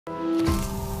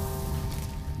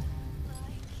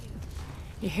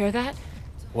You hear that?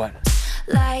 What?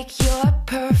 Like your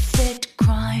perfect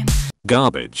crime.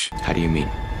 Garbage. How do you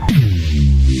mean?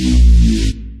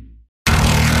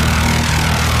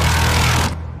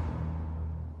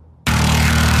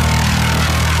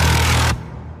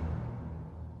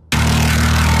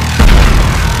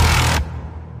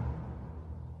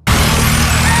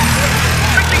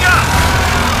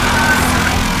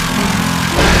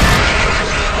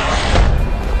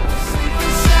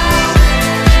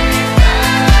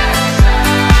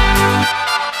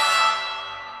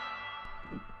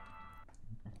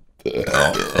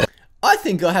 I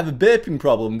think I have a burping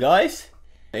problem, guys.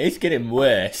 It's getting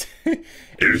worse.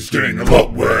 It's getting a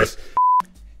lot worse.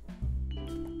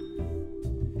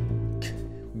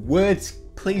 Words,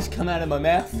 please come out of my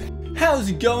mouth. How's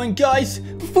it going, guys?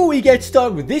 Before we get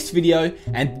started with this video,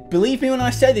 and believe me when I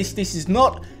say this, this is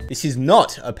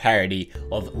not a parody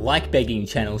of like begging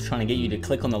channels trying to get you to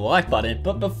click on the like button.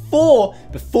 But before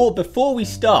we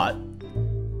start,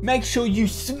 make sure you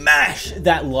smash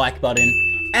that like button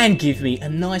and give me a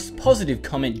nice positive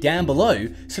comment down below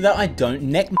so that I don't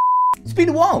neck my. It's been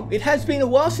a while. It has been a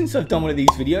while since I've done one of these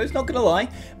videos, not gonna lie.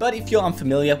 But if you're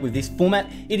unfamiliar with this format,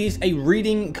 it is a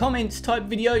reading comments type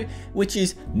video, which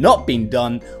is not been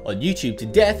done on YouTube to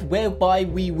death, whereby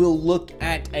we will look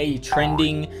at a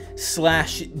trending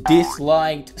slash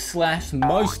disliked slash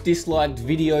most disliked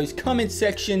videos, comment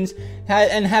sections,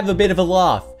 and have a bit of a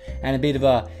laugh and a bit of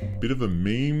a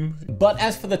meme. But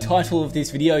as for the title of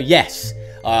this video, yes,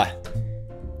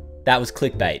 that was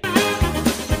clickbait.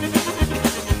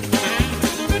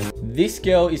 This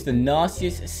girl is the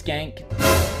nastiest skank.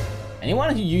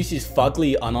 Anyone who uses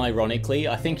fugly unironically,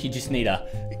 I think you just need to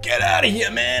get out of here,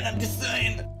 man. I'm just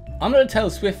saying. I'm not a Taylor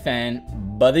Swift fan,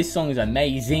 but this song is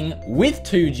amazing with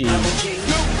 2G.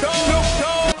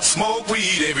 Smoke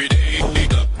weed every day.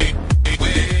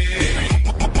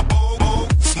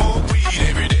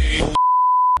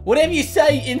 Whatever you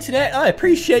say, internet, I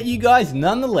appreciate you guys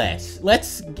nonetheless.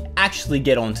 Let's actually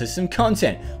get on to some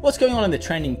content. What's going on the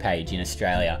trending page in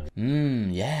Australia?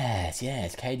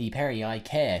 Yes, Katy Perry, I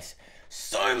care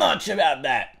so much about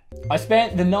that. I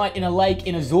spent the night in a lake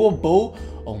in a Zorb ball.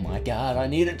 Oh my god, I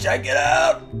need to check it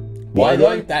out. Why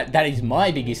though? That is my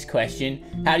biggest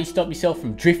question. How do you stop yourself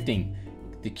from drifting?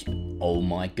 Oh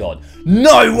my god.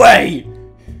 No way!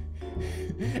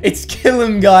 It's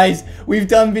Killam, guys. We've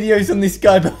done videos on this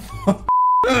guy before.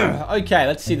 Okay,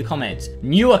 let's see the comments.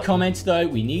 Newer comments though.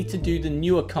 We need to do the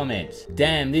newer comments.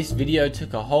 Damn, this video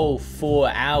took a whole 4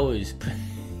 hours.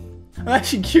 I'm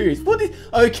actually curious. What is...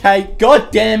 Okay, god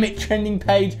damn it, trending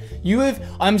page.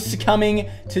 I'm succumbing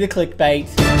to the clickbait.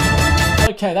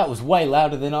 Okay, that was way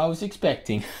louder than I was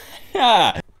expecting.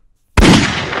 How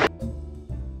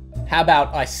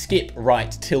about I skip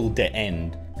right till the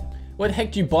end? Where the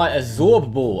heck do you buy a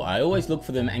Zorb ball? I always look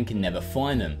for them and can never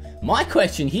find them. My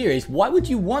question here is, why would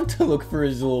you want to look for a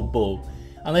Zorb ball?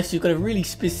 Unless you've got a really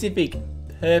specific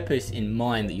purpose in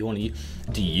mind that you want to use.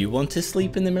 Do you want to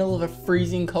sleep in the middle of a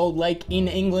freezing cold lake in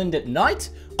England at night?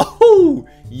 Oh,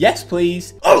 yes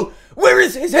please. Oh, where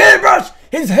is his hairbrush?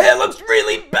 His hair looks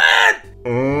really bad.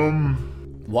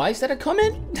 Why is that a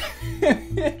comment?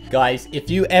 Guys, if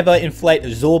you ever inflate a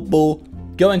Zorb ball,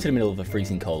 go into the middle of a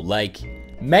freezing cold lake.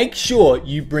 Make sure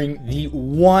you bring the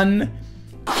one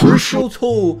crucial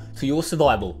tool to your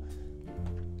survival.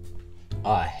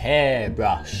 A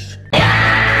hairbrush.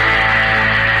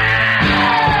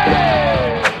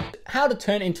 How to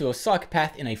turn into a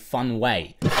psychopath in a fun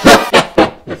way.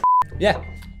 Yeah,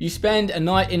 you spend a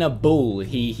night in a bull,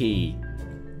 hee.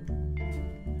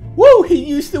 Woo, he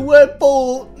used the word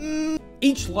bull.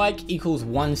 Each like equals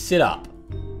 1 sit-up.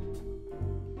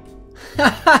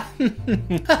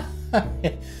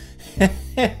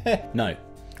 No.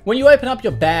 When you open up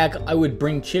your bag, I would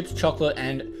bring chips, chocolate,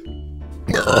 and...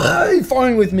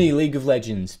 Fine with me, League of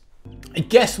Legends.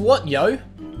 Guess what, yo?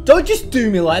 Don't just do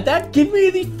me like that. Give me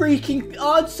the freaking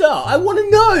answer. I want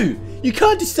to know. You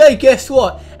can't just say, guess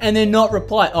what, and then not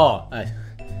reply. Oh,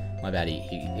 my bad,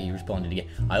 he responded again.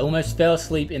 I almost fell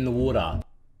asleep in the water.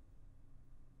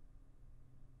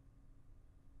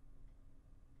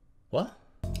 What?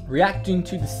 Reacting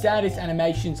to the saddest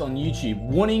animations on YouTube,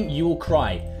 warning you will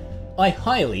cry. I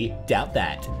highly doubt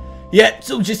that. Yeah, it's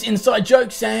all just inside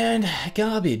jokes and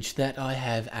garbage that I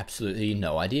have absolutely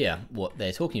no idea what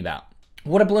they're talking about.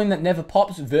 Water balloon that never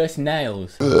pops versus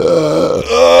nails.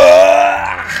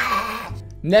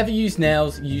 Never use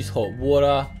nails, use hot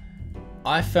water.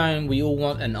 iPhone, we all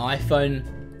want an iPhone.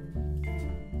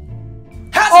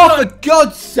 Oh, for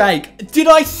God's sake! Did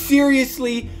I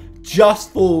seriously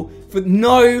just fall for...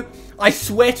 No, I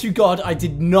swear to God, I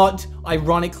did not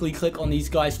ironically click on these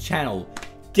guys' channel.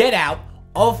 Get out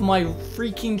of my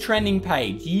freaking trending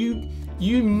page. You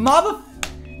mother...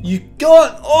 You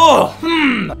got...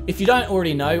 Oh! If you don't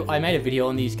already know, I made a video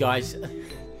on these guys,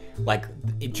 like,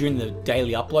 during the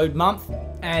daily upload month.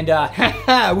 And,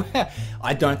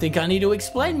 I don't think I need to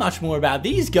explain much more about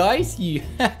these guys. You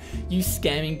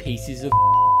scamming pieces of...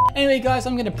 Anyway, guys,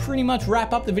 I'm going to pretty much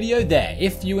wrap up the video there.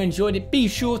 If you enjoyed it, be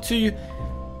sure to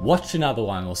watch another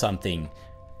one or something.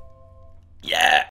 Yeah!